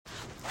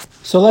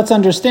So let's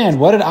understand,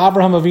 what did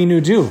Avrohom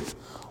Avinu do?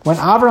 When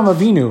Avrohom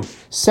Avinu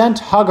sent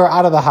Hagar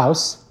out of the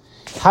house,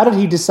 how did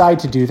he decide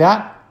to do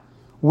that?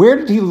 Where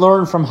did he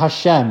learn from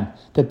Hashem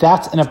that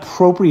that's an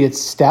appropriate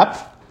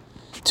step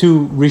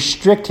to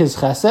restrict his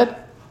chesed?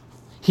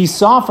 He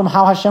saw from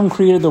how Hashem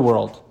created the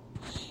world.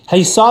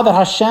 He saw that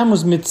Hashem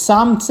was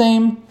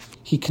mitzamtzem.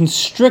 He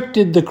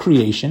constricted the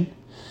creation.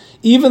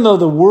 Even though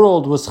the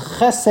world was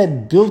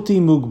chesed bilti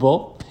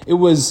mugbal, it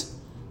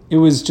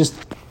was just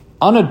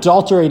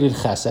unadulterated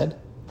chesed.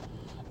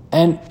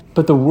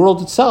 But the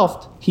world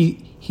itself,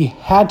 he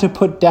had to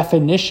put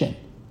definition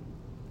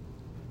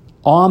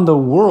on the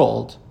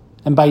world.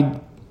 And by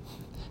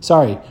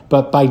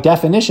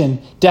definition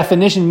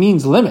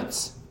means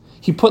limits.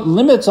 He put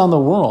limits on the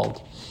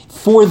world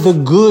for the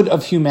good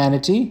of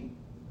humanity.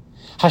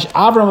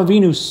 Avrohom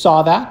Avinu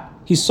saw that.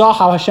 He saw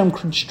how Hashem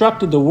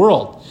constructed the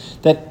world,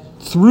 that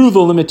through the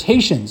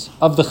limitations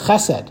of the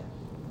chesed,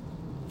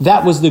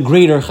 that was the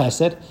greater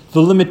chesed.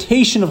 The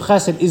limitation of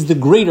chesed is the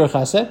greater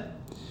chesed.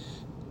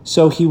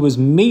 So he was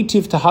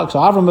meitiv to Hagar. So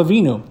Avrohom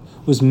Avinu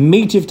was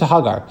meitiv to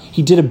Hagar.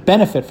 He did a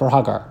benefit for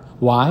Hagar.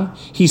 Why?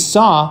 He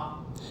saw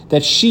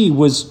that she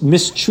was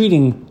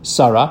mistreating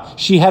Sarah.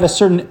 She had a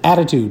certain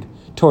attitude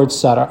towards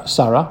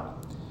Sarah,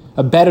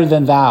 a better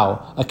than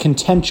thou, a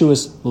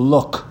contemptuous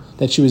look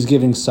that she was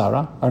giving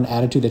Sarah, or an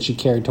attitude that she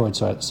carried towards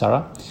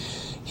Sarah.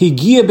 He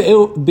giya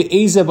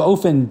be'ezeb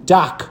ofen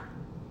dak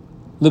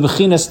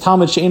lebechinas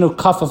talmud she'enu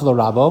kafaf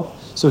l'rabo.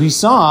 So he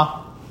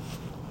saw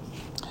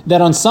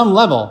that on some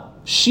level,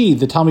 she,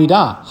 the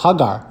Talmidah,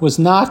 Hagar, was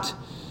not,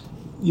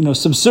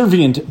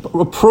 subservient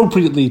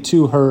appropriately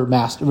to her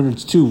master,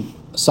 to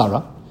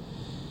Sarah.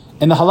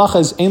 And the halacha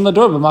is ein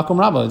lador b'makom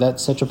rabo, that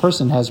such a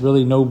person has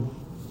really no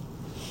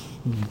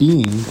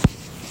being.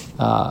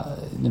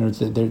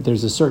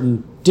 There's a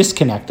certain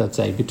disconnect, let's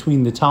say,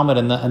 between the Talmud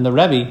and the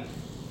Rebbe,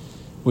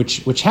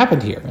 which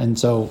happened here, and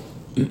so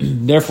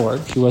therefore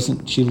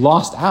she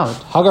lost out.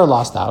 Hagar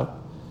lost out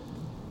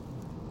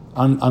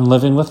on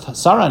living with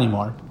Sarah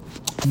anymore.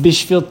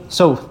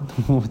 So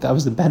that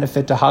was the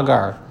benefit to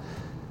Hagar.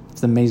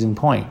 It's an amazing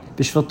point.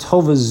 Bishvil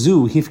tova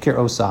zu hifkir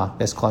osa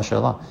bes kol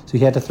she'lah. So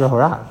he had to throw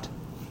her out.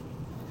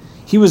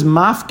 He was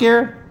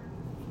mafkir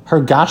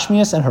her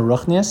gashmias and her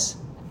ruchnias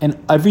and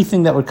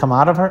everything that would come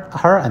out of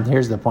her. And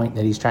here's the point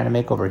that he's trying to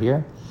make over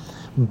here.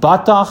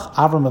 Batach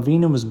Avrohom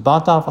Avinu was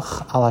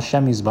batach al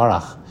Hashem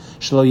Yisbarach.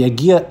 Shelo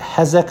yagia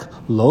hezek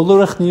lo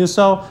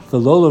l'B'Ruchniyuso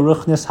v'lo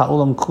l'Ruchnius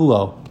ha'olam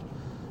kulo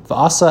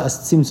v'asa es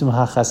tzimtzum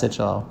ha'chesed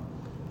shelo.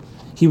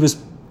 He was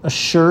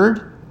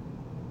assured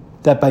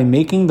that by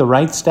making the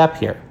right step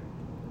here,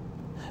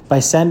 by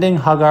sending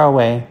Hagar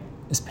away,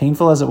 as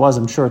painful as it was,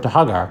 I'm sure, to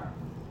Hagar,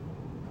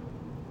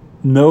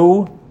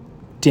 no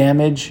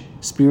damage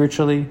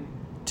spiritually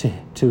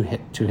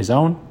to his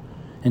own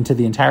and to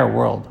the entire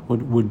world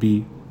would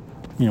be,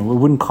 it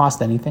wouldn't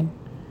cost anything.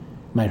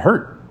 It might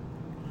hurt.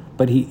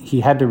 But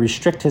he had to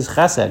restrict his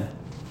chesed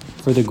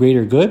for the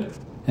greater good,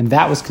 and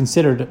that was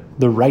considered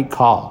the right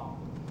call.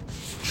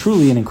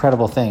 Truly an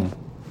incredible thing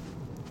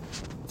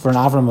for an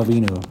Avrohom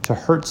Avinu to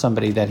hurt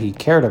somebody that he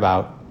cared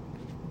about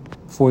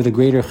for the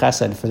greater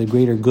chesed, for the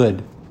greater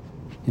good.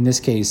 In this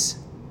case,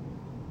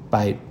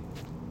 by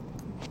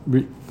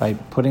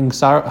putting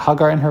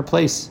Hagar in her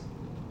place.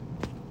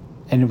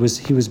 And he was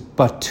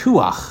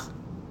batuach.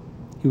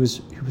 He was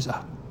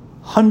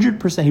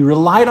 100%. He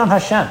relied on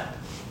Hashem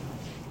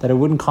that it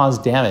wouldn't cause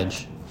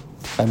damage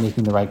by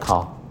making the right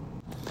call.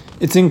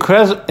 It's an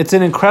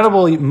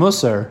incredible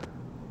musar,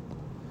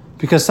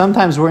 because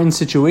sometimes we're in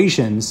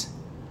situations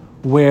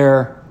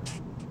where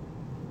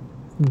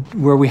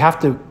we have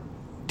to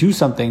do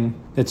something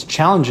that's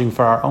challenging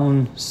for our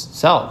own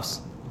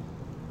selves.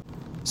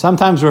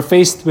 Sometimes we're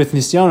faced with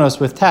nisyonos,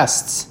 with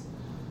tests,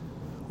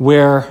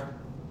 where,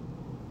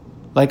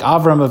 like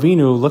Avrohom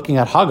Avinu looking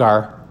at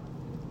Hagar,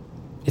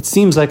 it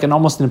seems like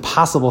almost an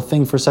impossible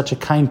thing for such a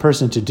kind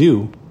person to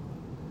do,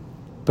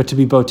 but to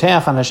be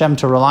boteach on Hashem,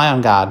 to rely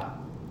on God,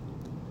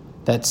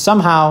 that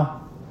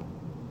somehow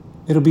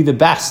it'll be the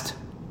best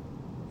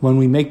when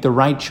we make the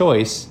right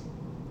choice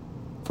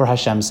for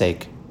Hashem's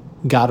sake.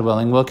 God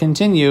willing, we'll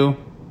continue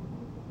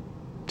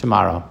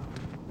tomorrow.